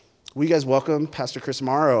Will you guys welcome Pastor Chris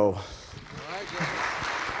Morrow?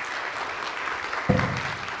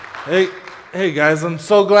 Hey guys, I'm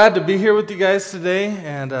so glad to be here with you guys today,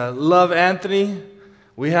 and love Anthony.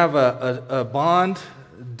 We have a bond,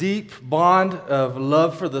 deep bond of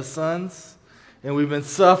love for the Suns, and we've been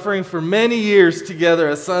suffering for many years together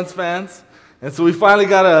as Suns fans, and so we finally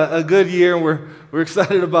got a good year, and we're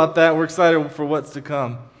excited about that. We're excited for what's to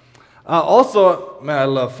come. Also, man, I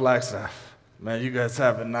love Flagstaff. Man, you guys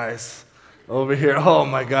have it nice over here. Oh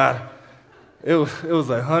my God, it was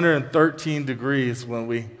like 113 degrees when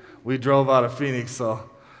we drove out of Phoenix, so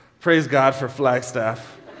praise God for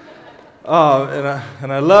Flagstaff.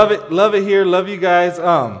 And I love it here, love you guys.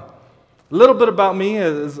 A little bit about me,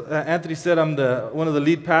 as Anthony said, I'm one of the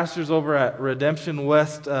lead pastors over at Redemption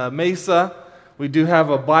West Mesa. We do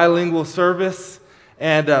have a bilingual service,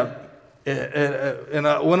 and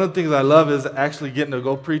one of the things I love is actually getting to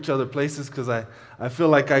go preach other places, because I feel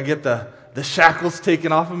like I get the shackles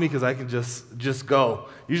taken off of me because I can just go.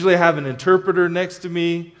 Usually I have an interpreter next to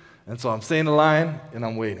me, and so I'm saying a line and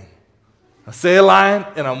I'm waiting. I say a line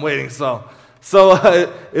and I'm waiting. So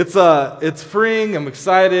it's freeing. I'm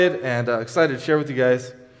excited and excited to share with you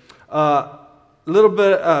guys. A little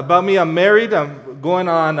bit about me. I'm married. I'm going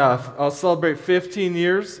on. I'll celebrate 15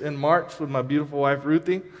 years in March with my beautiful wife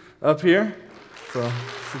Ruthie up here. So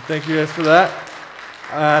thank you guys for that.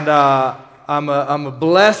 And I'm a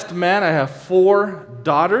blessed man. I have 4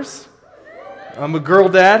 daughters. I'm a girl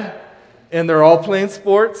dad. And they're all playing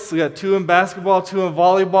sports. We got 2 in basketball, 2 in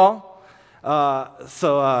volleyball.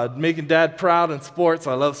 So making dad proud in sports.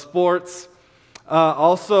 I love sports. So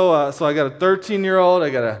I got a 13-year-old, I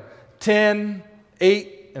got a 10,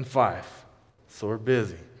 8, and 5. So we're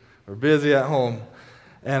busy. We're busy at home.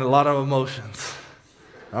 And a lot of emotions.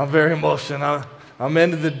 I'm very emotional. At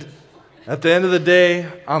the end of the day,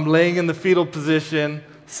 I'm laying in the fetal position,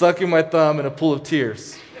 sucking my thumb in a pool of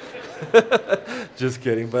tears. Just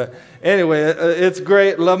kidding. But anyway, it's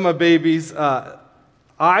great. Love my babies.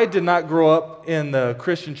 I did not grow up in the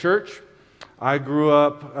Christian church. I grew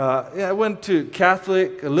up, I went to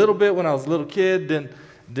Catholic a little bit when I was a little kid.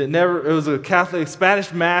 It was a Catholic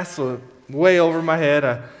Spanish mass, so way over my head.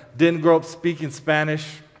 I didn't grow up speaking Spanish.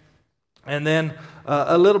 And then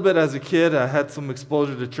a little bit as a kid, I had some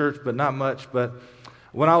exposure to church, but not much. But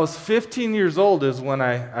when I was 15 years old is when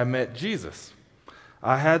I met Jesus.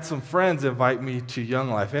 I had some friends invite me to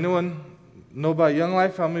Young Life. Anyone know about Young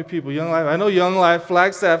Life? How many people Young Life? I know Young Life.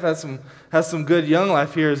 Flagstaff has some good Young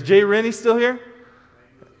Life here. Is Jay Rennie still here?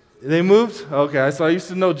 They moved? Okay, so I used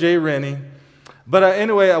to know Jay Rennie. But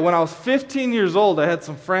anyway, when I was 15 years old, I had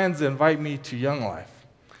some friends invite me to Young Life.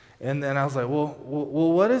 And then I was like, well,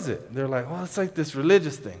 what is it? They're like, well, it's like this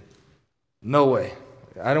religious thing. No way.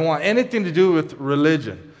 I don't want anything to do with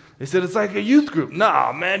religion. They said, it's like a youth group.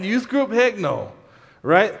 Nah, man, youth group? Heck no.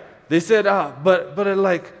 Right? They said, but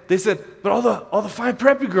all the fine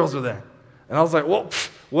preppy girls are there. And I was like, well,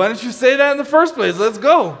 why didn't you say that in the first place? Let's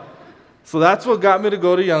go. So that's what got me to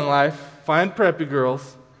go to Young Life, fine preppy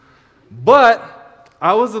girls. But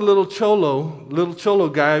I was a little cholo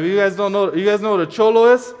guy. You guys know what a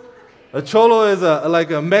cholo is? A cholo is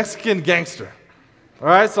like a Mexican gangster. All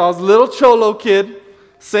right, so I was a little cholo kid,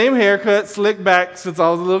 same haircut, slick back since I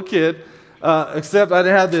was a little kid. Except I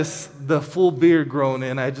didn't have the full beard grown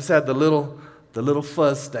in. I just had the little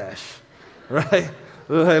fuzz stash, right?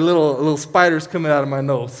 Little spiders coming out of my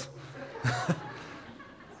nose.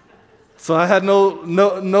 So I had no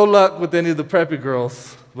luck with any of the preppy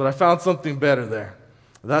girls, but I found something better there.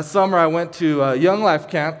 That summer I went to Young Life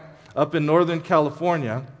Camp up in Northern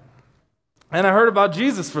California, and I heard about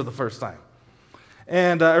Jesus for the first time.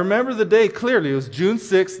 And I remember the day clearly. It was June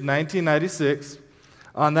 6, 1996.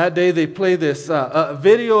 On that day, they play this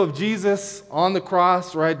video of Jesus on the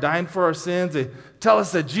cross, right, dying for our sins. They tell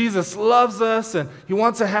us that Jesus loves us and he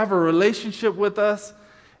wants to have a relationship with us.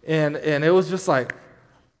 And it was just like,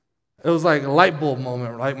 it was like a light bulb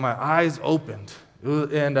moment, like my eyes opened.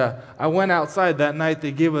 I went outside that night.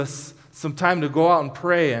 They gave us some time to go out and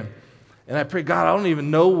pray. And I prayed, God, I don't even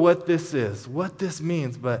know what this is, what this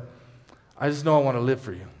means, but I just know I want to live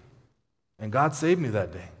for you. And God saved me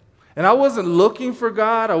that day. And I wasn't looking for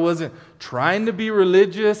God. I wasn't trying to be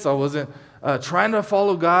religious. I wasn't trying to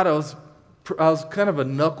follow God. I was kind of a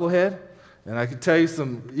knucklehead. And I could tell you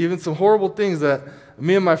some horrible things that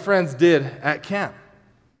me and my friends did at camp.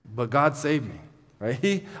 But God saved me.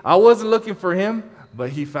 Right? I wasn't looking for him,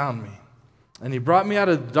 but he found me. And he brought me out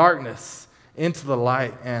of the darkness into the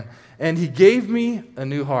light. And he gave me a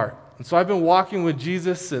new heart. And so I've been walking with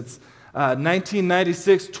Jesus since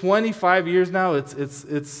 1996, 25 years now.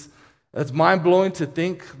 It's mind-blowing to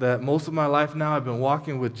think that most of my life now I've been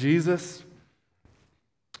walking with Jesus.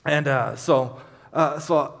 And so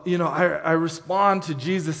I respond to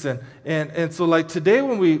Jesus. And so like today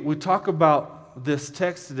when we talk about this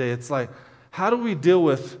text today, it's like, how do we deal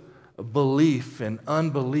with belief and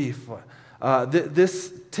unbelief?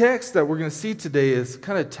 This text that we're going to see today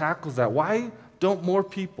kind of tackles that. Why don't more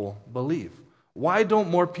people believe? Why don't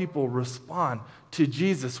more people respond to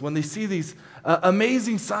Jesus when they see these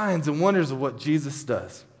amazing signs and wonders of what Jesus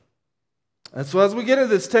does? And so as we get into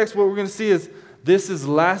this text, what we're going to see is this is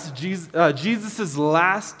Jesus'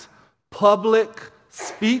 last public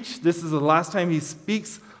speech. This is the last time he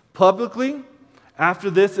speaks publicly. After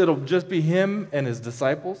this, it'll just be him and his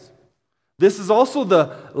disciples. This is also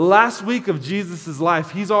the last week of Jesus'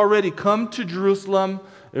 life. He's already come to Jerusalem.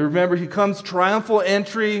 Remember, he comes triumphal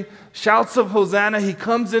entry, shouts of Hosanna. He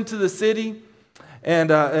comes into the city.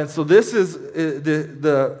 And so this is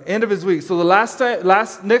the end of his week. So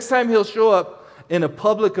the next time he'll show up in a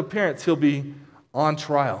public appearance, he'll be on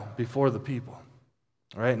trial before the people.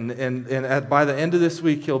 All right? And by the end of this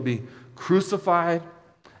week, he'll be crucified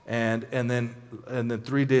and then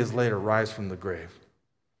 3 days later rise from the grave.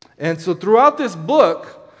 And so throughout this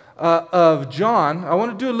book of John, I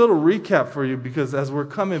want to do a little recap for you because as we're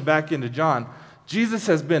coming back into John, Jesus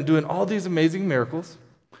has been doing all these amazing miracles,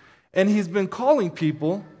 and he's been calling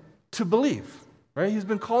people to believe, right? He's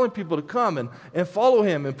been calling people to come and follow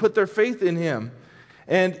him and put their faith in him.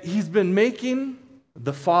 And he's been making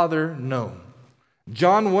the Father known.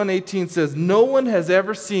 John 1:18 says, "No one has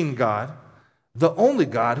ever seen God, the only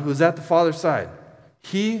God who is at the Father's side.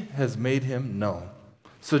 He has made him known."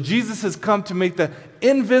 So Jesus has come to make the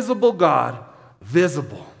invisible God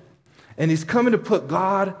visible. And he's coming to put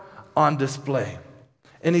God on display.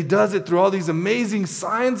 And he does it through all these amazing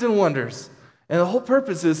signs and wonders. And the whole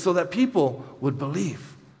purpose is so that people would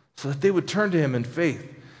believe, so that they would turn to him in faith.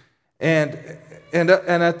 And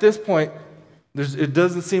at this point, it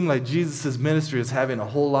doesn't seem like Jesus' ministry is having a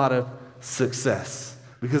whole lot of success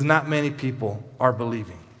because not many people are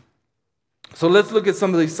believing. So let's look at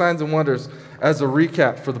some of these signs and wonders as a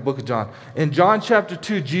recap for the book of John. In John chapter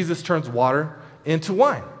 2, Jesus turns water into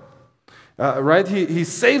wine. Right? He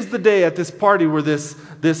saves the day at this party where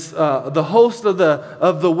the host of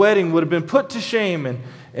the wedding would have been put to shame.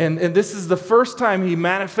 And this is the first time he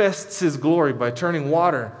manifests his glory by turning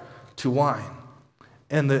water to wine.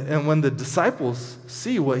 And when the disciples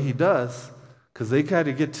see what he does, because they kind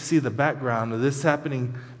of get to see the background of this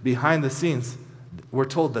happening behind the scenes, we're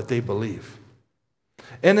told that they believe.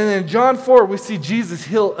 And then in John 4, we see Jesus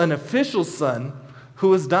heal an official's son who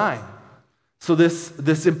was dying. So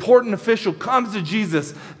this important official comes to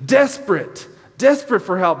Jesus, desperate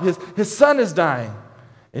for help. His son is dying.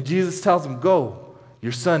 And Jesus tells him, "Go,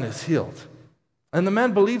 your son is healed." And the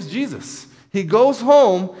man believes Jesus. He goes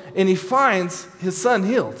home and he finds his son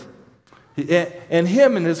healed. And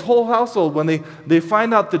him and his whole household, when they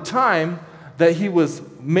find out the time that he was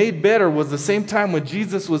made better was the same time when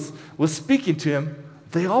Jesus was speaking to him,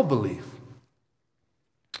 they all believe.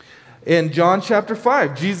 In John chapter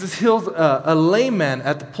 5, Jesus heals a lame man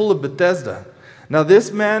at the pool of Bethesda. Now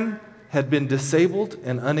this man had been disabled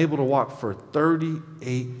and unable to walk for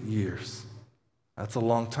 38 years. That's a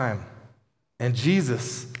long time. And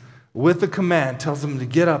Jesus, with a command, tells him to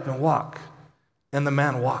get up and walk. And the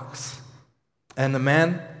man walks. And the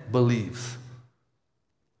man believes.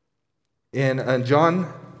 In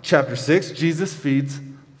John chapter 6, Jesus feeds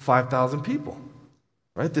 5,000 people.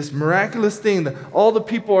 Right? This miraculous thing that all the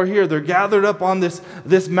people are here. They're gathered up on this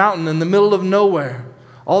mountain in the middle of nowhere.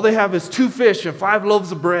 All they have is 2 fish and 5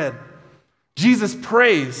 loaves of bread. Jesus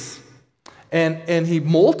prays and he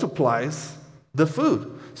multiplies the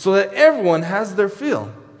food so that everyone has their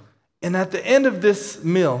fill. And at the end of this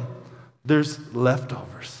meal, there's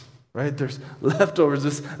leftovers. Right? There's leftovers.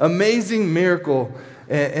 This amazing miracle.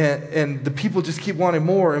 And the people just keep wanting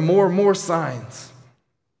more and more and more signs.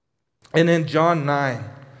 And in John 9,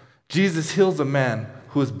 Jesus heals a man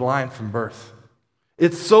who is blind from birth.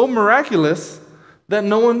 It's so miraculous that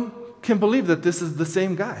no one can believe that this is the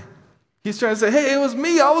same guy. He's trying to say, "Hey, it was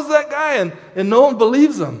me. I was that guy," and no one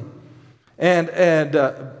believes him. And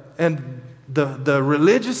the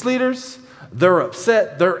religious leaders, they're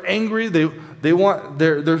upset. They're angry.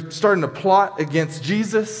 They're starting to plot against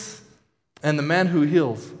Jesus. And the man who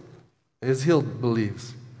is healed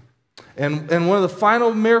believes. And one of the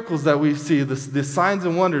final miracles that we see, the signs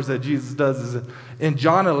and wonders that Jesus does, is in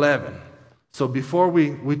John 11. So before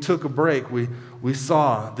we took a break, we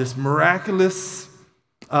saw this miraculous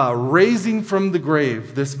raising from the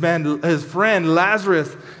grave. This man, his friend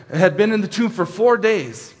Lazarus, had been in the tomb for 4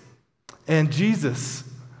 days. And Jesus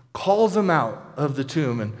calls him out of the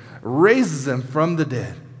tomb and raises him from the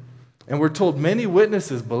dead. And we're told many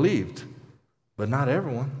witnesses believed, but not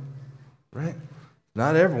everyone, right?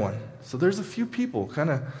 Not everyone. So there's a few people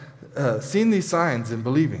kind of seeing these signs and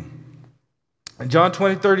believing. And John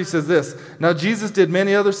 20:30 says this, "Now Jesus did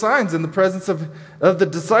many other signs in the presence of the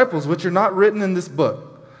disciples, which are not written in this book.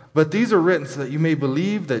 But these are written so that you may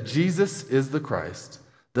believe that Jesus is the Christ,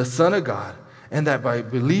 the Son of God, and that by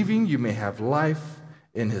believing you may have life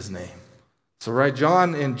in his name." So right,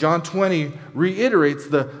 John in John 20 reiterates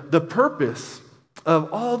the purpose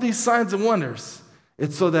of all these signs and wonders.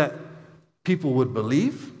 It's so that people would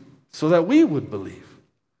believe, so that we would believe,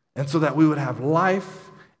 and so that we would have life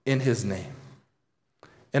in his name.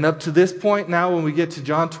 And up to this point now, when we get to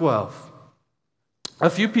John 12, a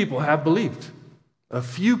few people have believed. A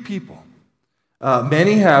few people.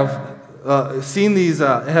 Many have seen these,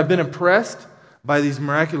 have been impressed by these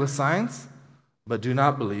miraculous signs, but do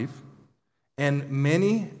not believe. And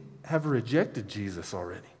many have rejected Jesus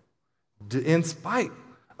already. In spite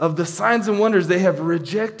of the signs and wonders, they have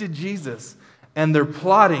rejected Jesus, and they're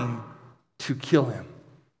plotting to kill him.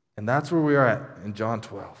 And that's where we are at in John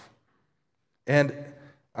 12. And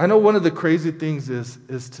I know one of the crazy things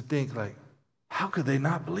is to think, like, how could they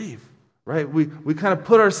not believe? Right? We kind of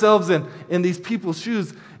put ourselves in these people's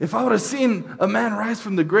shoes. If I would have seen a man rise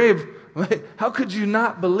from the grave, right, how could you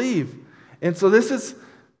not believe? And so this is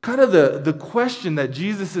kind of the question that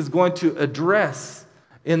Jesus is going to address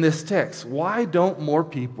in this text. Why don't more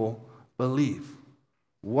people believe?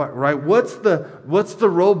 Right? What's the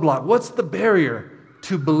roadblock? What's the barrier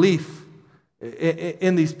to belief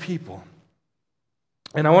in these people?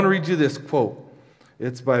 And I want to read you this quote.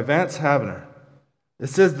 It's by Vance Havner. It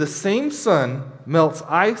says, "The same sun melts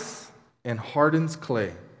ice and hardens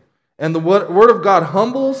clay, and the word of God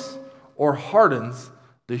humbles or hardens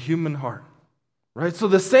the human heart." Right? So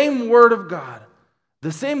the same word of God,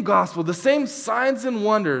 the same gospel, the same signs and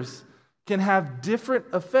wonders can have different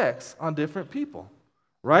effects on different people.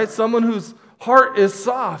 Right? Someone whose heart is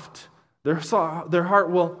soft, their heart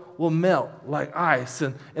will melt like ice,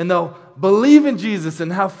 and they'll believe in Jesus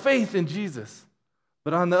and have faith in Jesus.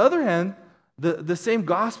 But on the other hand, the same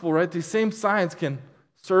gospel, right, these same signs can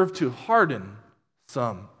serve to harden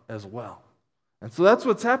some as well. And so that's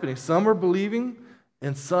what's happening. Some are believing,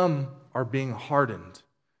 and some are being hardened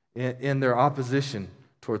in their opposition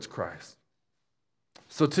towards Christ.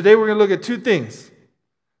 So today we're going to look at two things.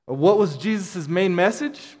 What was Jesus' main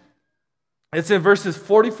message? It's in verses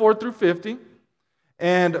 44 through 50.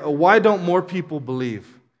 And why don't more people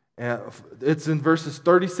believe? It's in verses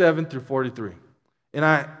 37 through 43. And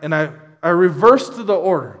I reversed the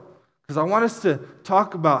order because I want us to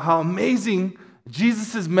talk about how amazing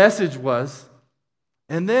Jesus' message was,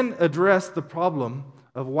 and then address the problem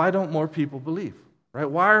of why don't more people believe? Right?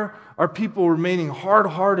 Why are people remaining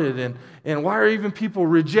hard-hearted, and why are even people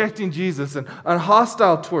rejecting Jesus and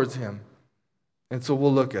hostile towards him? And so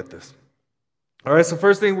we'll look at this. All right, so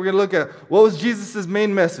first thing we're going to look at, what was Jesus'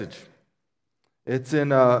 main message? It's in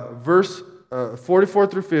verse 44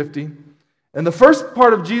 through 50. And the first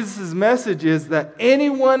part of Jesus' message is that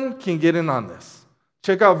anyone can get in on this.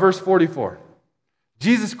 Check out verse 44.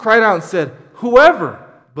 Jesus cried out and said, "Whoever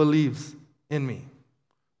believes in me."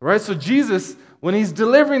 All right, so Jesus, when he's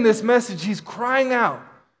delivering this message, he's crying out,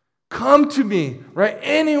 "Come to me," right?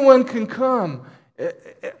 Anyone can come.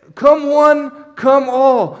 Come one, come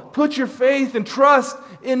all. Put your faith and trust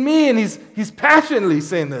in me. And he's passionately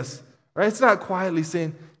saying this, right? It's not quietly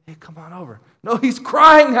saying, "Hey, come on over." No, he's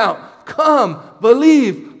crying out, "Come,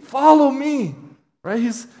 believe, follow me." Right?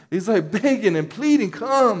 He's like begging and pleading,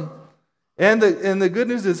 "Come." And the good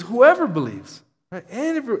news is whoever believes, right?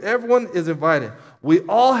 And everyone is invited. We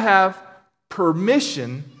all have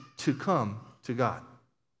permission to come to God.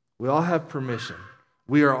 We all have permission.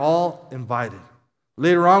 We are all invited.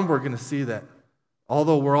 Later on, we're going to see that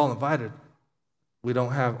although we're all invited, we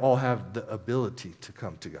don't all have the ability to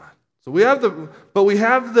come to God. So we have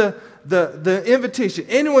the invitation.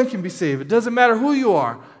 Anyone can be saved. It doesn't matter who you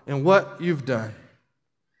are and what you've done.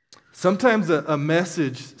 Sometimes a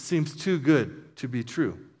message seems too good to be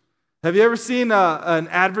true. Have you ever seen an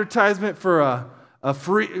advertisement for a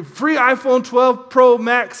free iPhone 12 Pro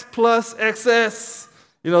Max Plus XS?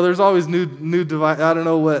 You know, there's always new device. I don't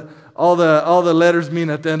know what all the letters mean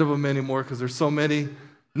at the end of them anymore because there's so many.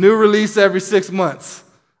 New release every 6 months.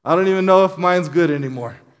 I don't even know if mine's good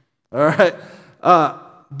anymore. All right,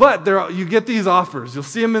 but you get these offers. You'll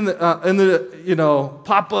see them in the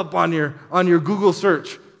pop up on your Google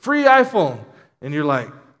search. Free iPhone, and you're like,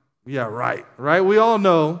 yeah, right. We all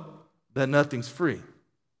know that nothing's free.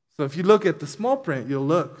 So if you look at the small print, you'll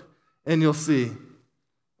look and you'll see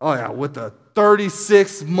Oh yeah, with a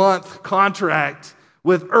 36-month contract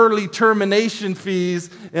with early termination fees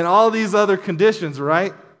and all these other conditions,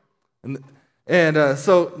 right?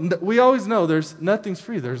 So we always know nothing's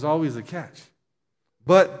free. There's always a catch.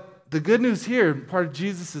 But the good news here, part of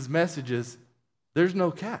Jesus' message is there's no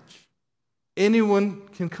catch. Anyone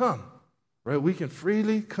can come, right? We can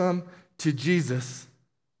freely come to Jesus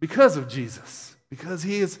because of Jesus, because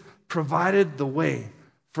he has provided the way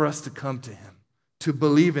for us to come to him, to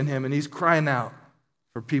believe in him, and he's crying out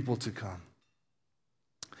for people to come.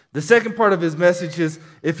 The second part of his message is,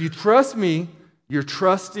 if you trust me, you're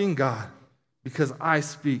trusting God because I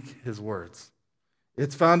speak his words.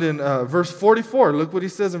 It's found in verse 44. Look what he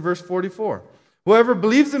says in verse 44. Whoever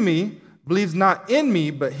believes in me believes not in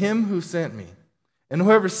me, but him who sent me. And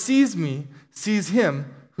whoever sees me sees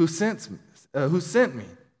him who sent me.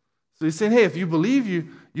 So he's saying, hey, if you believe,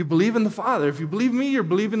 you believe in the Father. If you believe me, you're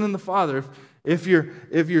believing in the Father. If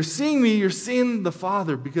you're seeing me, you're seeing the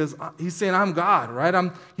Father, because he's saying I'm God,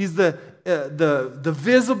 right? He's the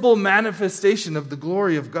visible manifestation of the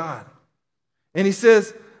glory of God. And he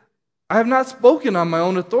says, I have not spoken on my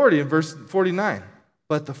own authority in verse 49,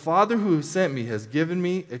 but the Father who sent me has given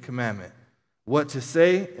me a commandment, what to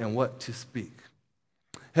say and what to speak.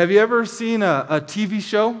 Have you ever seen a TV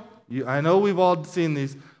show? I know we've all seen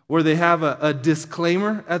these, where they have a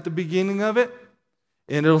disclaimer at the beginning of it,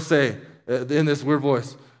 and it'll say, in this weird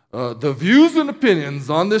voice, the views and opinions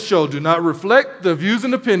on this show do not reflect the views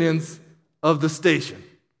and opinions of the station.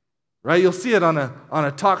 Right? You'll see it on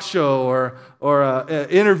a talk show or an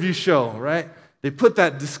interview show, right? They put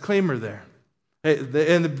that disclaimer there. Hey,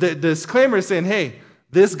 and the disclaimer is saying, hey,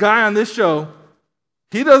 this guy on this show,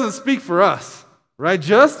 he doesn't speak for us, right?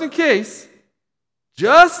 Just in case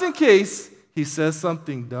he says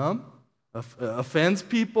something dumb, offends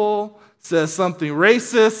people, says something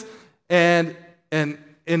racist, and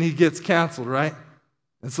he gets canceled, right?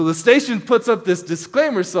 And so the station puts up this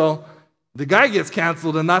disclaimer so the guy gets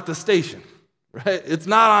canceled and not the station, right? It's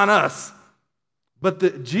not on us.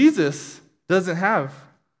 But Jesus doesn't have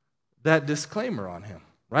that disclaimer on him,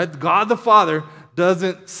 right? God the Father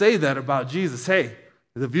doesn't say that about Jesus. Hey,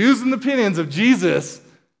 the views and opinions of Jesus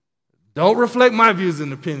don't reflect my views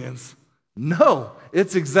and opinions. No,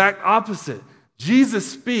 it's exact opposite. Jesus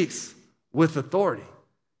speaks with authority.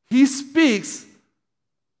 He speaks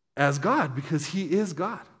as God because he is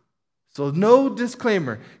God. So no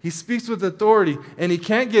disclaimer. He speaks with authority, and he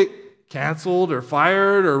can't get canceled or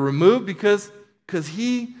fired or removed because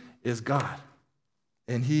he is God.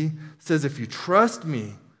 And he says, if you trust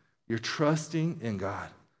me, you're trusting in God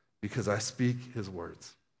because I speak his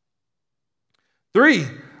words. 3,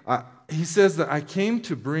 he says that I came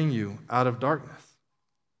to bring you out of darkness.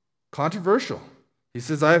 Controversial. He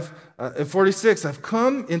says, at 46, I've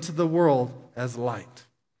come into the world as light.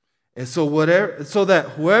 And so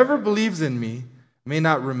that whoever believes in me may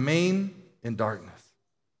not remain in darkness.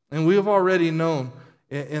 And we have already known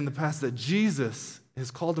in the past that Jesus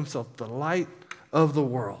has called himself the light of the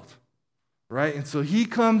world, right? And so he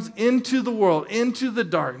comes into the world, into the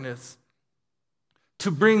darkness, to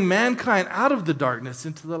bring mankind out of the darkness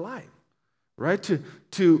into the light, right? So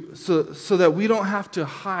that we don't have to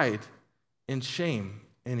hide in shame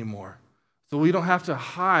anymore. So we don't have to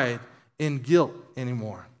hide in guilt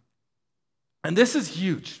anymore. And this is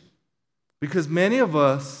huge because many of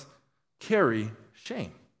us carry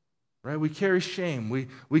shame, right? We carry shame.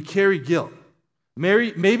 We carry guilt.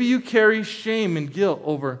 Maybe you carry shame and guilt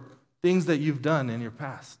over things that you've done in your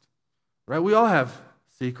past, right? We all have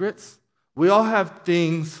secrets. We all have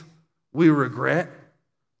things we regret,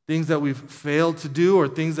 things that we've failed to do or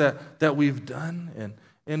things that we've done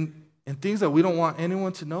and things that we don't want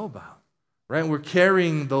anyone to know about, right? And we're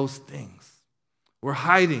carrying those things. We're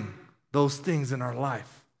hiding those things in our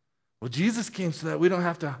life. Well, Jesus came so that we don't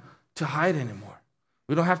have to hide anymore.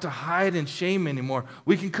 We don't have to hide in shame anymore.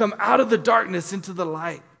 We can come out of the darkness into the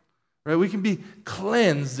light, right? We can be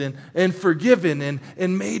cleansed and forgiven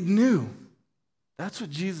and made new. That's what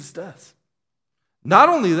Jesus does. Not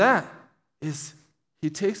only that, is he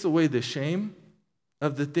takes away the shame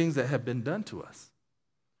of the things that have been done to us.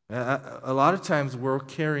 A lot of times we're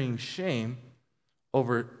carrying shame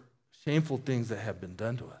over shameful things that have been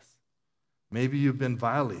done to us. Maybe you've been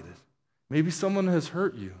violated. Maybe someone has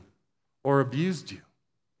hurt you or abused you,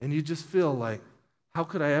 and you just feel like, how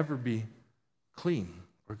could I ever be clean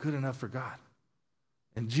or good enough for God?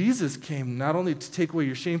 And Jesus came not only to take away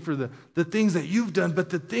your shame for the things that you've done, but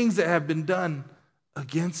the things that have been done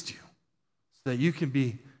against you, so that you can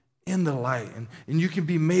be in the light and you can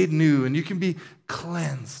be made new and you can be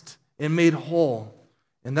cleansed and made whole.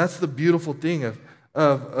 And that's the beautiful thing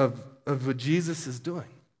of what Jesus is doing.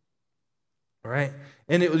 All right?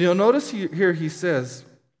 And you'll notice here he says,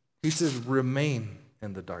 remain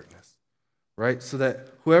in the darkness, right? So that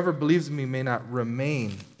whoever believes in me may not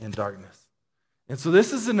remain in darkness. And so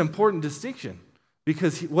this is an important distinction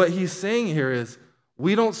because what he's saying here is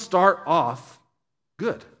we don't start off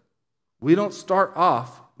good. We don't start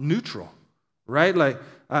off neutral, right? Like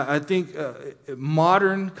I think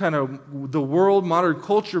modern kind of the world, modern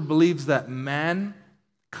culture believes that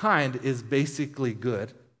mankind is basically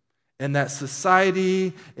good. And that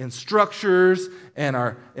society and structures and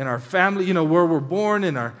our family, where we're born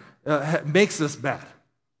and makes us bad.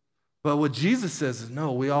 But what Jesus says is,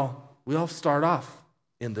 no, we all start off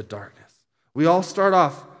in the darkness. We all start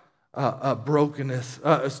off brokenness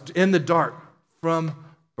in the dark from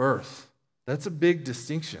birth. That's a big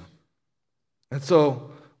distinction. And so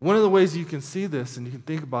one of the ways you can see this and you can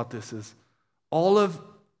think about this is all of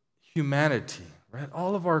humanity, right?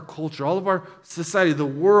 All of our culture, all of our society, the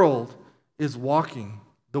world is walking.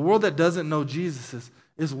 The world that doesn't know Jesus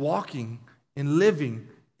is walking and living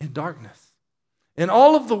in darkness. And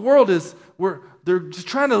all of the world they're just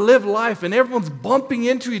trying to live life, and everyone's bumping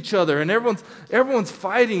into each other, and everyone's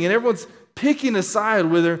fighting, and everyone's picking a side,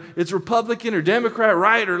 whether it's Republican or Democrat,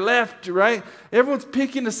 right or left, right? Everyone's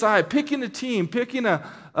picking a side, picking a team, picking a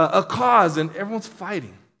cause, and everyone's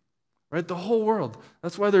fighting. Right, the whole world.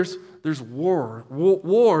 That's why there's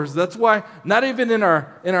wars. That's why not even in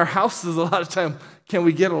our houses a lot of time can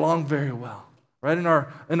we get along very well. Right, in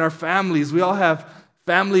our families, we all have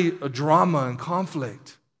family drama and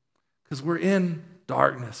conflict because we're in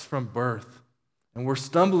darkness from birth, and we're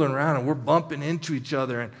stumbling around and we're bumping into each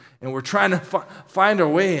other and we're trying to find our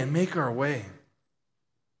way and make our way.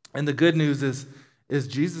 And the good news is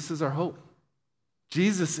Jesus is our hope.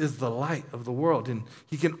 Jesus is the light of the world, and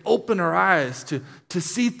he can open our eyes to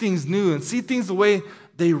see things new and see things the way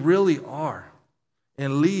they really are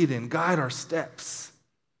and lead and guide our steps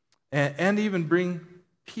and even bring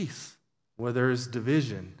peace where there is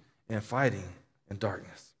division and fighting and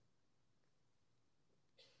darkness.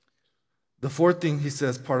 The fourth thing he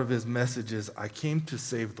says, part of his message is, I came to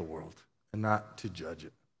save the world and not to judge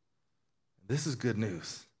it. This is good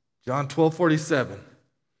news. John 12:47.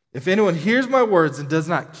 If anyone hears my words and does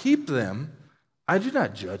not keep them, I do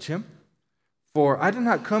not judge him. For I did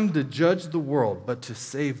not come to judge the world, but to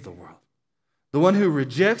save the world. The one who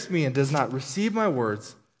rejects me and does not receive my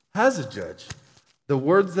words has a judge. The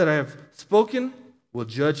words that I have spoken will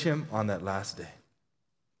judge him on that last day.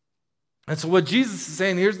 And so what Jesus is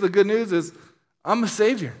saying, here's the good news, is I'm a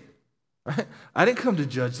savior. Right? I didn't come to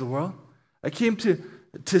judge the world. I came to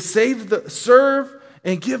serve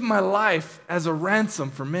and give my life as a ransom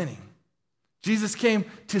for many. Jesus came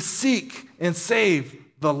to seek and save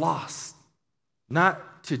the lost,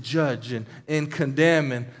 not to judge and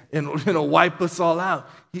condemn and wipe us all out.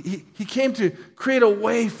 He came to create a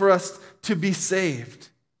way for us to be saved.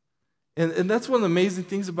 And that's one of the amazing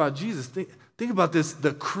things about Jesus. Think about this,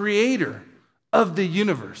 the creator of the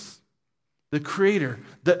universe, the creator,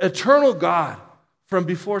 the eternal God from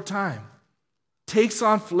before time, takes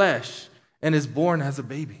on flesh and is born as a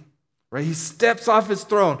baby, right? He steps off his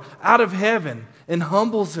throne out of heaven and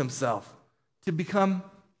humbles himself to become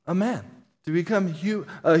a man, to become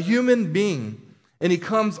a human being. And he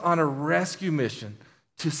comes on a rescue mission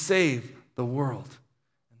to save the world.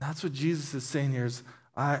 And that's what Jesus is saying here is,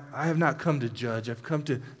 I have not come to judge. I've come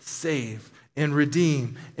to save and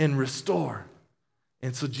redeem and restore.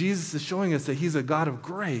 And so Jesus is showing us that he's a God of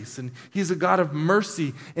grace and he's a God of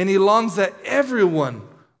mercy, and he longs that everyone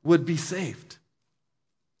would be saved.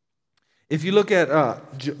 If you look at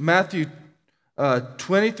Matthew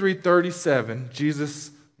 23:37,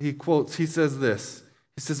 Jesus, he says this.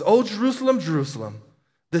 He says, "O Jerusalem, Jerusalem,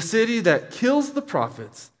 the city that kills the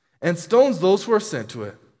prophets and stones those who are sent to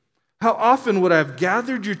it. How often would I have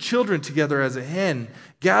gathered your children together as a hen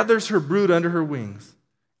gathers her brood under her wings,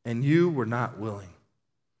 and you were not willing."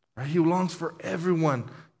 Right? He longs for everyone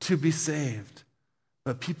to be saved.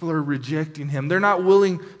 But people are rejecting him. They're not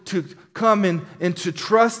willing to come and to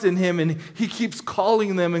trust in him. And he keeps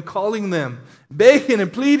calling them, begging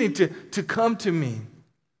and pleading to come to me.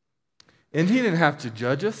 And he didn't have to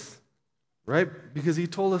judge us, right? Because he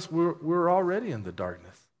told us we're already in the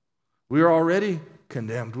darkness. We are already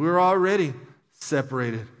condemned. We're already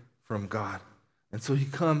separated from God. And so he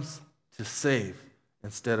comes to save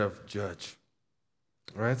instead of judge.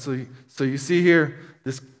 All right? So you see here,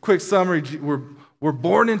 this quick summary, we're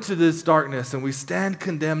born into this darkness and we stand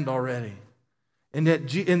condemned already. And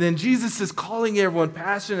then Jesus is calling everyone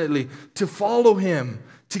passionately to follow him,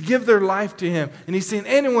 to give their life to him. And he's saying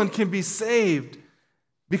anyone can be saved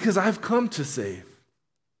because I've come to save.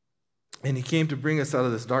 And he came to bring us out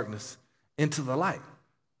of this darkness into the light.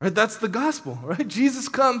 Right? That's the gospel, right? Jesus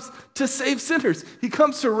comes to save sinners. He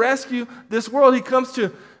comes to rescue this world. He comes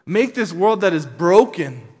to make this world that is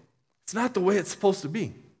broken. It's not the way it's supposed to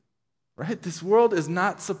be, right? This world is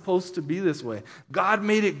not supposed to be this way. God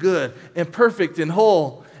made it good and perfect and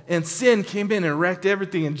whole, and sin came in and wrecked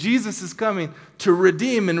everything. And Jesus is coming to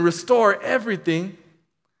redeem and restore everything.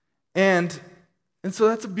 And so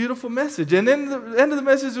that's a beautiful message. And then the end of the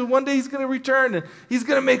message is one day he's going to return and he's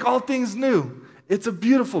going to make all things new. It's a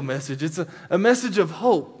beautiful message. It's a message of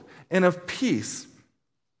hope and of peace.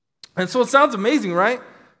 And so it sounds amazing, right?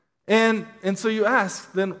 And so you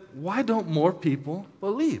ask, then why don't more people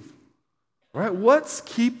believe? Right? What's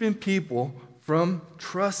keeping people from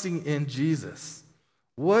trusting in Jesus?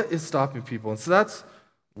 What is stopping people? And so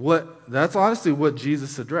that's honestly what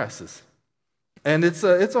Jesus addresses. And it's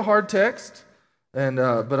a hard text,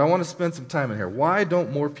 but I want to spend some time in here. Why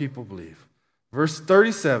don't more people believe? Verse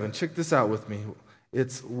 37, check this out with me.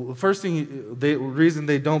 It's the first thing, the reason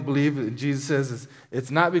they don't believe, Jesus says, is it's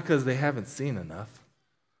not because they haven't seen enough.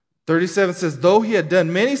 37 says, though he had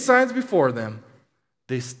done many signs before them,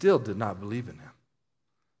 they still did not believe in him.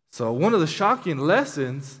 So one of the shocking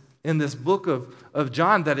lessons in this book of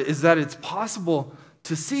John is that it's possible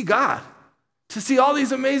to see God, to see all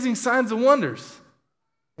these amazing signs and wonders,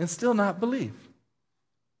 and still not believe.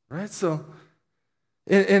 Right? So,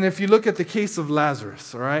 and if you look at the case of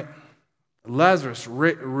Lazarus, all right? Lazarus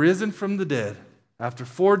risen from the dead after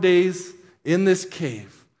 4 days in this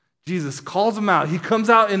cave. Jesus calls him out. He comes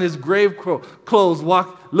out in his grave clothes,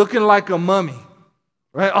 looking like a mummy.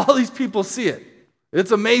 Right? All these people see it.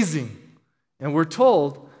 It's amazing. And we're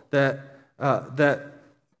told that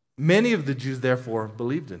many of the Jews, therefore,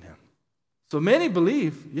 believed in him. So many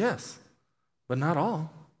believe, yes, but not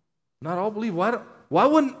all. Not all believe. Why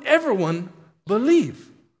wouldn't everyone believe?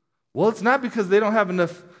 Well, it's not because they don't have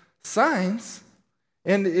enough signs.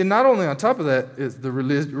 And not only on top of that, is the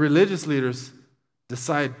religious leaders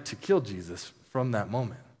decide to kill Jesus from that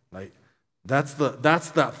moment. Like that's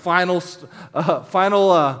their final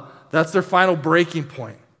breaking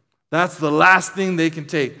point. That's the last thing they can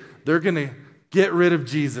take. They're going to get rid of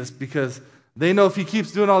Jesus because they know if he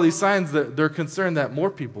keeps doing all these signs, that they're concerned that more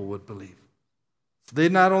people would believe. So they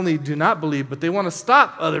not only do not believe, but they want to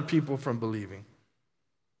stop other people from believing.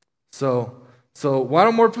 So why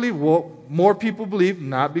don't more believe? Well, more people believe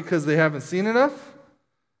not because they haven't seen enough,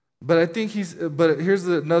 but I think but here's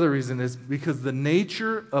another reason, is because the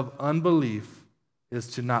nature of unbelief is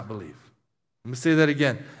to not believe. Let me say that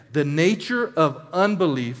again. The nature of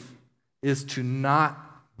unbelief is to not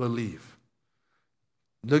believe.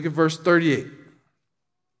 Look at verse 38.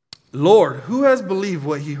 Lord, who has believed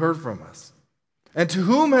what he heard from us? And to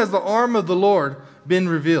whom has the arm of the Lord been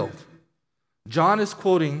revealed? John is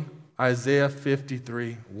quoting Isaiah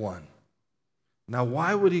 53:1. Now,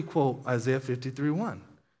 why would he quote Isaiah 53:1?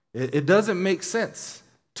 It doesn't make sense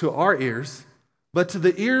to our ears, but to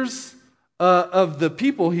the ears of the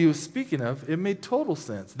people he was speaking of, it made total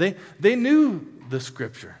sense. They knew the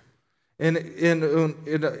scripture. And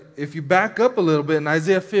if you back up a little bit, in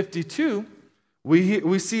Isaiah 52,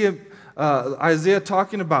 we see Isaiah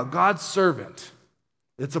talking about God's servant.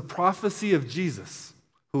 It's a prophecy of Jesus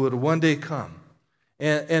who would one day come.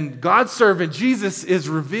 And God's servant, Jesus, is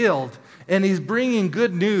revealed, and he's bringing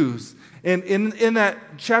good news. And in that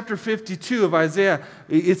chapter 52 of Isaiah,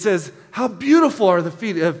 it says, how beautiful are the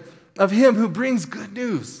feet of him who brings good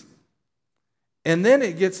news. And then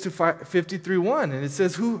it gets to 53:1, and it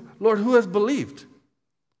says, Lord, who has believed?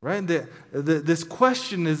 Right? This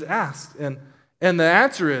question is asked, and the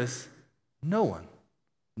answer is, no one.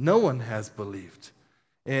 No one has believed.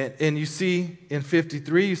 And you see in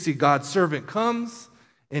 53, you see God's servant comes,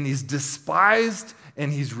 and he's despised,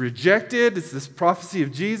 and he's rejected. It's this prophecy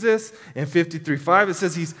of Jesus. In 53:5, it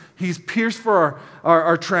says he's pierced for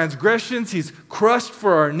our transgressions. He's crushed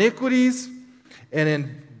for our iniquities. And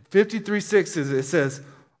in 53:6, it says,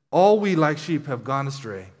 all we like sheep have gone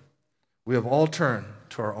astray. We have all turned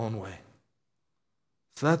to our own way.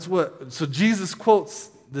 So Jesus quotes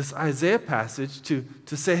this Isaiah passage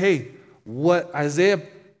to say, hey, what Isaiah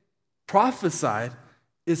prophesied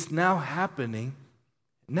is now happening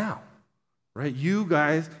now. Right? You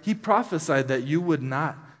guys, he prophesied that you would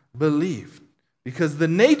not believe. Because the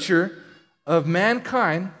nature of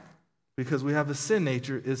mankind, because we have a sin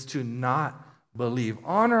nature, is to not believe.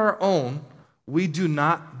 On our own, we do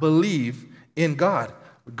not believe in God.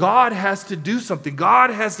 God has to do something. God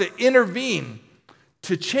has to intervene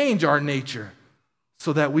to change our nature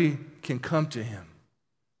so that we can come to him.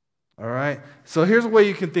 All right? So here's a way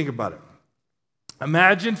you can think about it.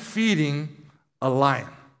 Imagine feeding a lion.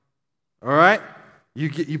 All right?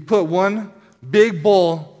 You put one big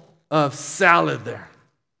bowl of salad there.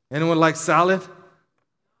 Anyone like salad?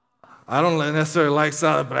 I don't necessarily like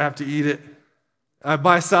salad, but I have to eat it. I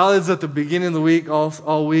buy salads at the beginning of the week,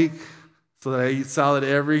 all week, so that I eat salad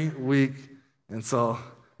every week. And so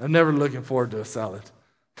I'm never looking forward to a salad.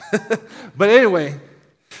 But anyway,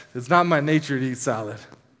 it's not my nature to eat salad.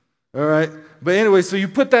 All right? But anyway, so you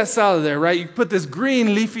put that salad there, right? You put this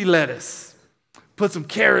green leafy lettuce. Put some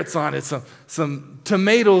carrots on it, some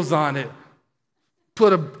tomatoes on it.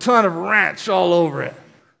 Put a ton of ranch all over it,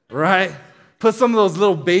 right? Put some of those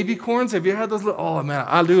little baby corns. Have you had those little? Oh, man,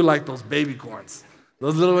 I do like those baby corns.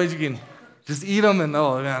 Those little ones you can just eat them, and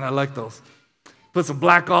oh, man, I like those. Put some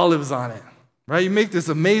black olives on it, right? You make this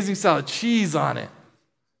amazing salad, cheese on it.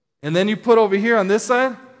 And then you put over here on this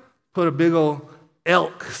side, put a big old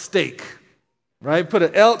elk steak, right? Put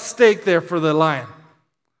an elk steak there for the lion.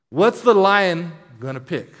 What's the lion going to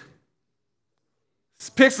pick? He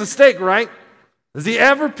picks the steak, right? Does he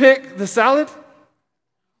ever pick the salad?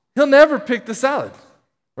 He'll never pick the salad,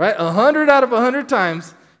 right? 100 out of 100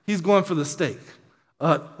 times, he's going for the steak.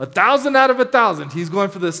 1,000 out of 1,000, he's going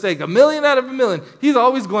for the steak. 1,000,000 out of 1,000,000, he's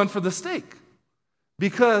always going for the steak.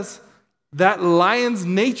 Because that lion's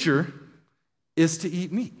nature is to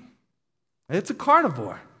eat meat. It's a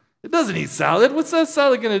carnivore. It doesn't eat salad. What's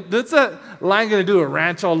that lion going to do? A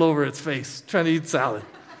ranch all over its face, trying to eat salad.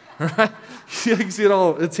 Right? You can see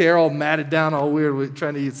its hair all matted down, all weird,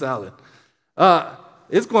 trying to eat salad.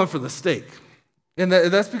 It's going for the steak. And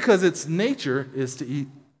that's because its nature is to eat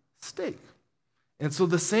steak. And so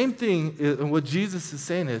the same thing, and what Jesus is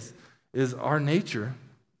saying is our nature,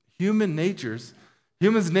 human's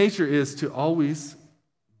nature is to always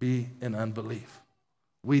be in unbelief.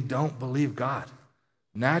 We don't believe God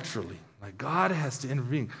naturally. Like God has to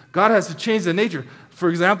intervene. God has to change the nature. For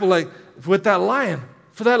example, like with that lion,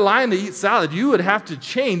 for that lion to eat salad, you would have to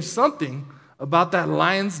change something about that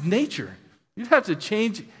lion's nature. You'd have to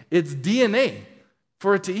change its DNA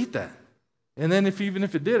for it to eat that. And then even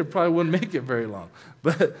if it did, it probably wouldn't make it very long.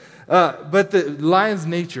 But the lion's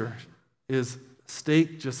nature is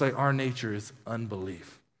steak, just like our nature is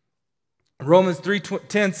unbelief. Romans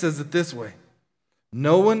 3:10 says it this way: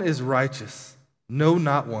 no one is righteous, no,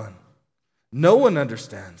 not one. No one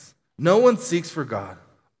understands. No one seeks for God.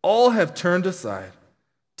 All have turned aside.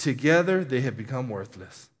 Together they have become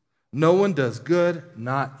worthless. No one does good,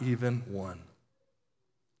 not even one.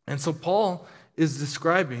 And so Paul is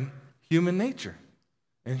describing human nature.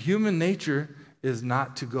 And human nature is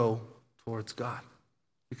not to go towards God.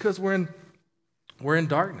 Because we're in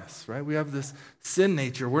darkness, right? We have this sin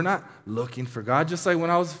nature. We're not looking for God. Just like when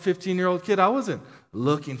I was a 15-year-old kid, I wasn't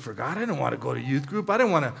looking for God. I didn't want to go to youth group. I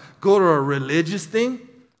didn't want to go to a religious thing.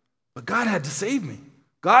 But God had to save me.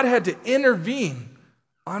 God had to intervene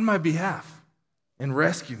on my behalf and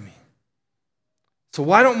rescue me. So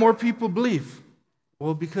why don't more people believe?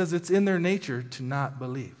 Well, because it's in their nature to not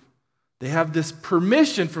believe. They have this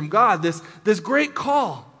permission from God, this great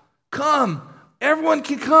call. Come. Everyone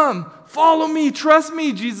can come. Follow me. Trust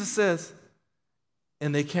me, Jesus says.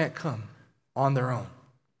 And they can't come on their own,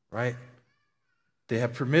 right? They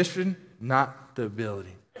have permission, not the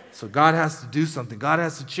ability. So God has to do something. God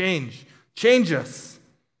has to change us.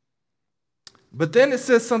 But then it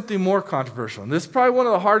says something more controversial. And this is probably one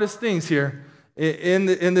of the hardest things here in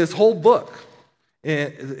this whole book,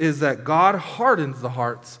 is that God hardens the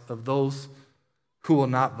hearts of those who will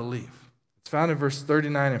not believe. It's found in verse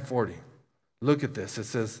 39 and 40. Look at this. It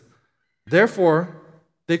says, therefore,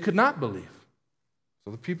 they could not believe.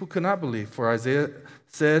 So the people could not believe. For Isaiah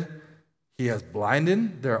said, he has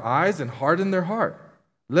blinded their eyes and hardened their heart,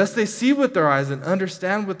 lest they see with their eyes and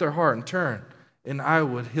understand with their heart and turn, and I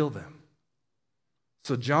would heal them.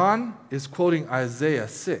 So John is quoting Isaiah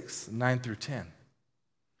 6, 9 through 10.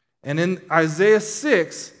 And in Isaiah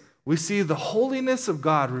 6, we see the holiness of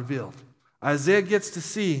God revealed. Isaiah gets to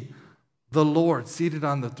see the Lord seated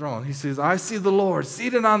on the throne. He says, I see the Lord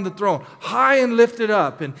seated on the throne, high and lifted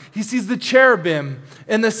up. And he sees the cherubim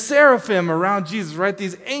and the seraphim around Jesus, right?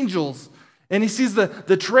 These angels. And he sees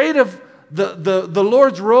the train of the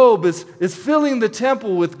Lord's robe is filling the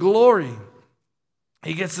temple with glory.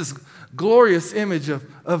 He gets this glorious image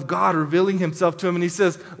of God revealing himself to him. And he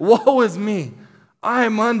says, woe is me. I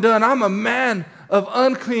am undone. I'm a man of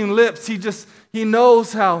unclean lips. He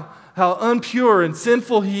knows how impure and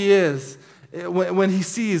sinful he is when he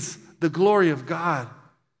sees the glory of God.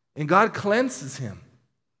 And God cleanses him.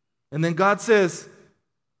 And then God says,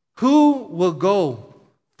 who will go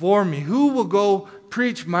for me? Who will go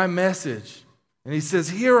preach my message? And he says,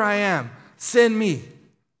 here I am. Send me.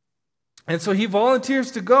 And so he volunteers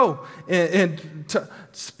to go and to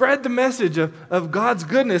spread the message of God's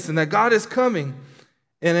goodness and that God is coming.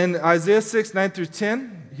 And in Isaiah 6, 9 through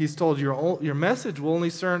 10, he's told your message will only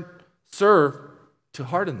serve to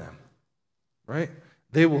harden them, right?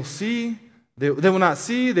 They will see, they will not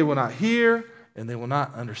see, they will not hear, and they will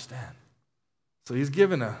not understand. So he's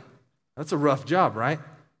given that's a rough job, right?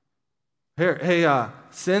 Hey,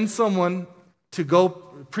 send someone to go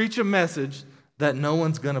preach a message that no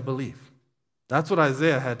one's going to believe. That's what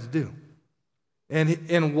Isaiah had to do.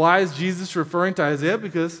 And why is Jesus referring to Isaiah?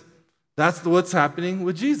 Because that's what's happening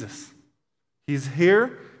with Jesus. He's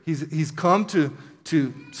here. He's come to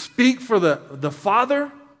speak for the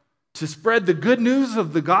Father, to spread the good news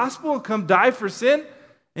of the gospel, come die for sin.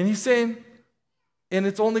 And he's saying, and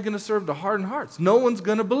it's only going to serve to harden hearts. No one's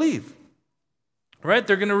going to believe. Right?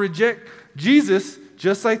 They're going to reject Jesus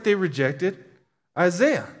just like they rejected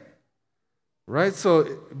Isaiah. Right? So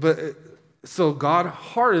God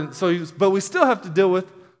hardened. But we still have to deal with,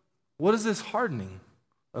 what is this hardening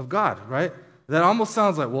of God, right? That almost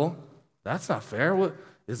sounds like, well, that's not fair. What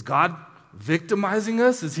is God victimizing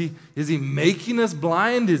us? Is he making us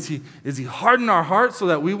blind? Is he hardening our hearts so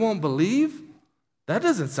that we won't believe? That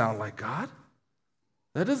doesn't sound like God.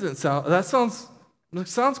 That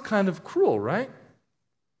sounds kind of cruel, right?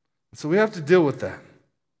 So we have to deal with that.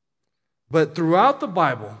 But throughout the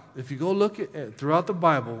Bible, if you go look at it, throughout the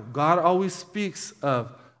Bible, God always speaks of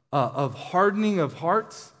hardening of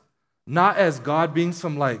hearts, not as God being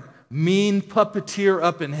some like mean puppeteer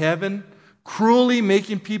up in heaven, cruelly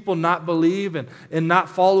making people not believe and not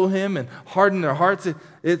follow him and harden their hearts.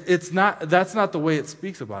 That's not the way it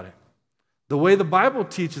speaks about it. The way the Bible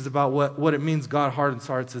teaches about what it means God hardens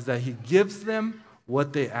hearts is that he gives them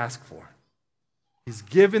what they ask for. He's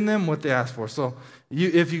given them what they ask for. So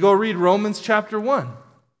if you go read Romans chapter 1,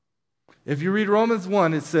 if you read Romans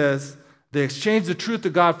 1, it says, they exchange the truth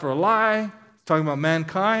of God for a lie. It's talking about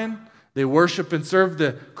mankind. They worship and serve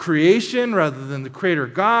the creation rather than the creator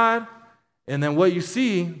God. And then what you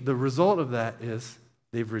see, the result of that is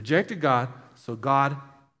they've rejected God, so God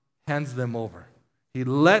hands them over. He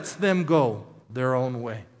lets them go their own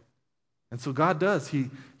way. And so God does.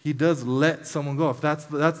 He does let someone go. If that's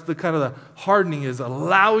the kind of the hardening, is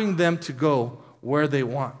allowing them to go where they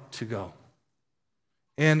want to go.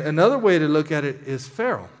 And another way to look at it is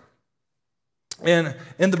Pharaoh. And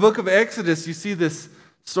in the book of Exodus, you see this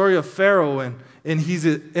story of Pharaoh, and he's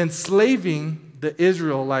enslaving the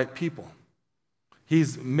Israelite people. He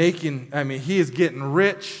is getting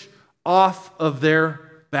rich off of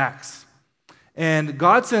their backs. And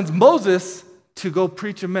God sends Moses to go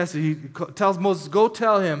preach a message. He tells Moses, go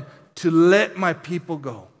tell him to let my people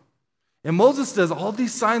go. And Moses does all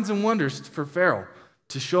these signs and wonders for Pharaoh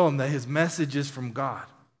to show him that his message is from God.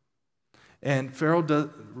 And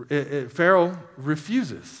Pharaoh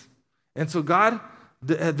refuses. And so God,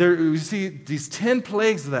 you see these 10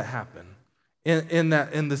 plagues that happen in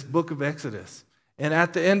this book of Exodus. And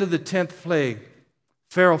at the end of the 10th plague,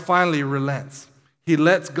 Pharaoh finally relents. He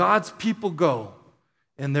lets God's people go,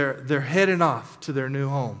 and they're heading off to their new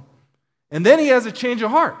home. And then he has a change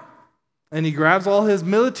of heart. And he grabs all his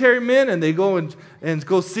military men, and they go and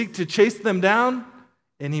go seek to chase them down,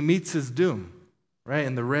 and he meets his doom, right,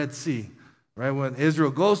 in the Red Sea. Right, when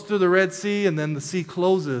Israel goes through the Red Sea, and then the sea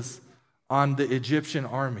closes on the Egyptian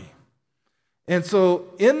army. And so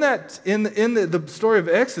in the story of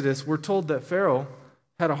Exodus, we're told that Pharaoh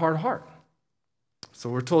had a hard heart. So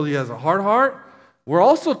we're told he has a hard heart. We're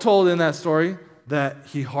also told in that story that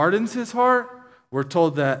he hardens his heart. We're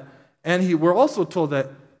also told that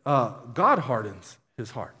God hardens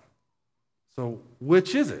his heart. So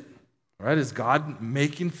which is it? Right? Is God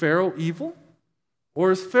making Pharaoh evil?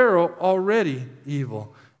 Or is Pharaoh already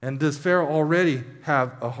evil? And does Pharaoh already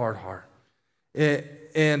have a hard heart? So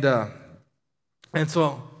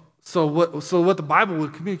what the Bible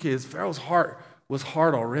would communicate is Pharaoh's heart was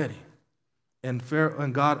hard already. And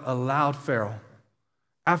God allowed Pharaoh.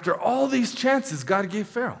 After all these chances God gave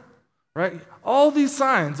Pharaoh, right? All these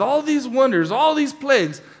signs, all these wonders, all these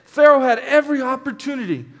plagues, Pharaoh had every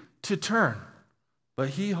opportunity to turn.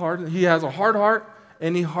 But he has a hard heart,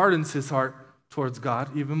 and he hardens his heart towards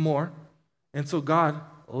God even more. And so God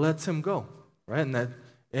lets him go, right?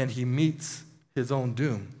 And he meets his own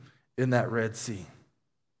doom in that Red Sea.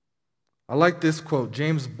 I like this quote.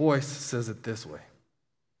 James Boyce says it this way.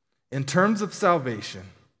 In terms of salvation,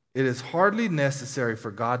 it is hardly necessary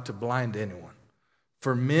for God to blind anyone,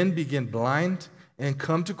 for men begin blind and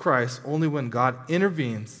come to Christ only when God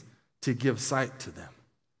intervenes to give sight to them.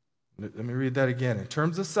 Let me read that again. In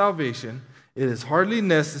terms of salvation, it is hardly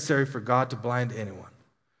necessary for God to blind anyone,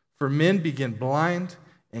 for men begin blind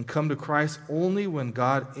and come to Christ only when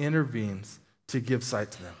God intervenes to give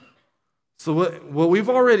sight to them. So what we've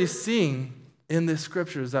already seen in this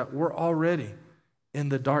scripture is that we're already in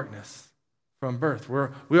the darkness from birth.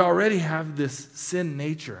 We already have this sin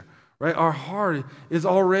nature, right? Our heart is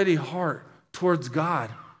already hard towards God.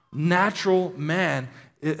 Natural man,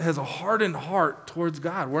 it has a hardened heart towards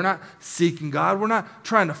God. We're not seeking God. We're not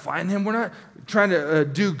trying to find him. We're not trying to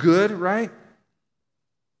do good, right?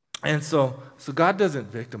 And so God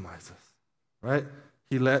doesn't victimize us, right?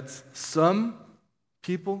 He lets some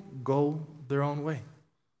people go their own way.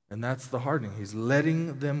 And that's the hardening. He's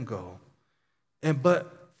letting them go.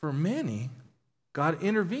 But for many, God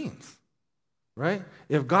intervenes, right?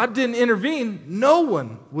 If God didn't intervene, no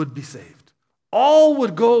one would be saved. All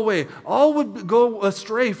would go away. All would go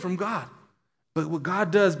astray from God. But what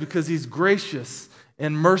God does, because he's gracious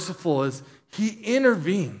and merciful, is he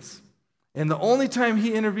intervenes. And the only time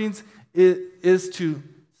he intervenes is to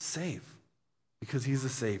save, because he's a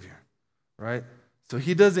savior, right? So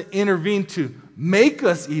he doesn't intervene to make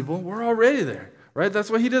us evil. We're already there, right? That's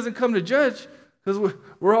why he doesn't come to judge, because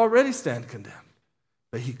we're already stand condemned.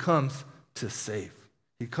 But he comes to save.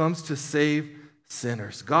 He comes to save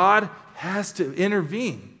sinners. God has to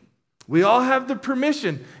intervene. We all have the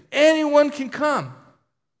permission. Anyone can come,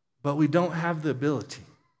 but we don't have the ability.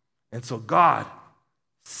 And so God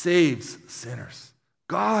saves sinners.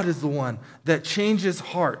 God is the one that changes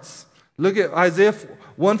hearts. Look at Isaiah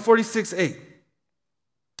 146:8.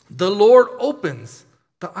 The Lord opens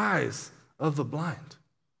the eyes of the blind.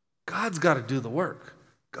 God's got to do the work.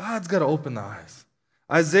 God's got to open the eyes.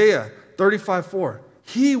 Isaiah 35:4.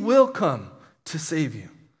 He will come to save you.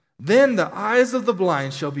 Then the eyes of the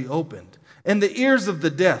blind shall be opened, and the ears of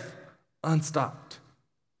the deaf unstopped.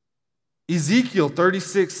 Ezekiel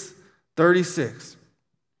 36:36.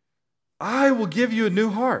 I will give you a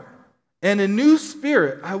new heart, and a new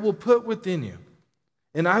spirit I will put within you.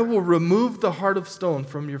 And I will remove the heart of stone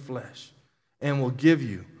from your flesh, and will give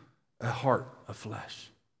you a heart of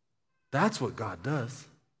flesh. That's what God does.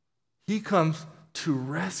 He comes to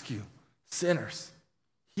rescue sinners.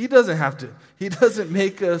 He doesn't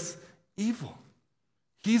make us evil.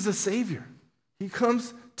 He's a savior. He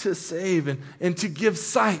comes to save and to give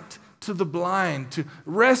sight to the blind, to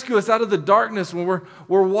rescue us out of the darkness when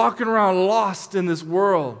we're walking around lost in this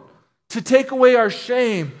world, to take away our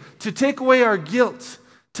shame, to take away our guilt,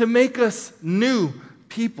 to make us new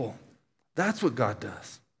people. That's what God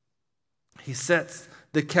does. He sets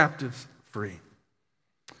the captives free.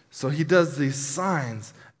 So he does these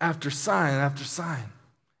signs after sign after sign.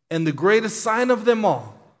 And the greatest sign of them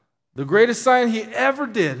all, the greatest sign he ever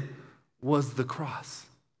did, was the cross,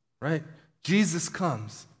 right? Jesus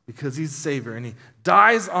comes because he's Savior, and he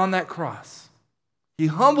dies on that cross. He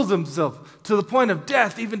humbles himself to the point of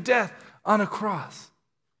death, even death on a cross.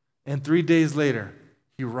 And 3 days later,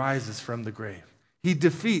 he rises from the grave. He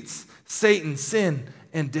defeats Satan, sin,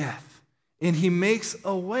 and death. And he makes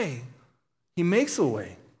a way. He makes a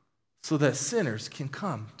way so that sinners can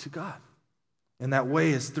come to God. And that way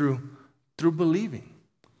is through believing.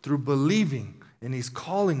 Through believing. And he's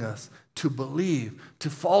calling us to believe, to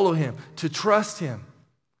follow him, to trust him.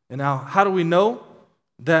 And now, how do we know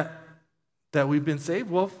that we've been saved?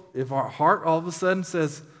 Well, if our heart all of a sudden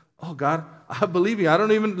says, oh, God, I believe you. I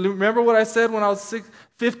don't even remember what I said when I was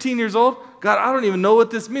 15 years old. God, I don't even know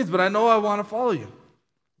what this means, but I know I want to follow you.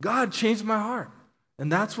 God changed my heart.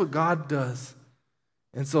 And that's what God does.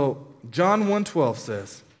 And so John 1:12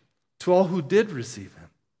 says, to all who did receive him,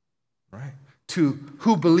 right? To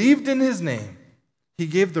who believed in his name, he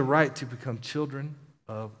gave the right to become children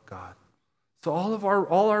of God. So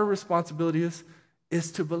all our responsibility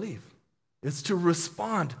is to believe. It's to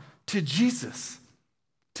respond to Jesus,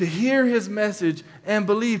 to hear his message and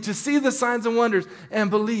believe, to see the signs and wonders and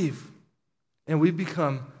believe. And we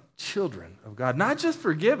become children of God, not just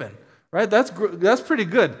forgiven, right? That's pretty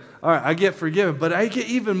good. All right, I get forgiven, but I get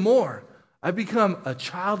even more. I become a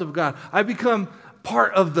child of God. I become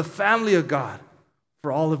part of the family of God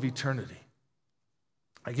for all of eternity.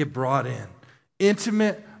 I get brought in.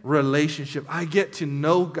 Intimate relationship. I get to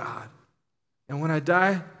know God. And when I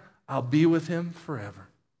die, I'll be with him forever.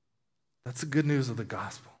 That's the good news of the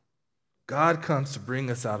gospel. God comes to bring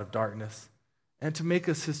us out of darkness and to make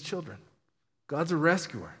us his children. God's a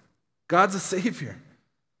rescuer. God's a savior.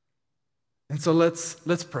 And so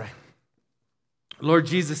let's pray. Lord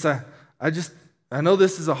Jesus, I know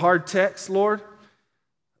this is a hard text, Lord,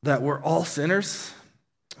 that we're all sinners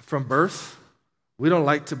from birth. We don't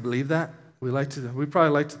like to believe that. We probably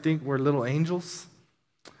like to think we're little angels.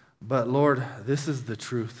 But Lord, this is the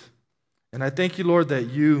truth. And I thank you, Lord, that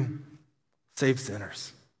you save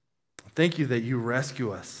sinners. Thank you that you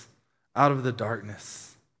rescue us out of the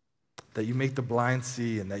darkness, that you make the blind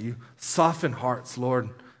see, and that you soften hearts, Lord.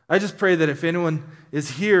 I just pray that if anyone is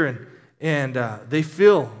here and they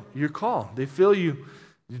feel your call, they feel you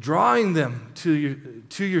drawing them to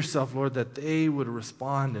yourself, Lord, that they would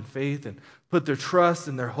respond in faith and put their trust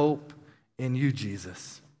and their hope in you,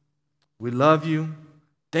 Jesus. We love you.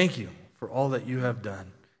 Thank you for all that you have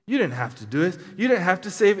done. You didn't have to do it. You didn't have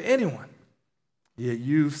to save anyone. Yet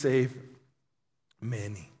you save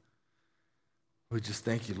many. We just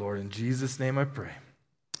thank you, Lord. In Jesus' name I pray.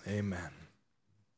 Amen.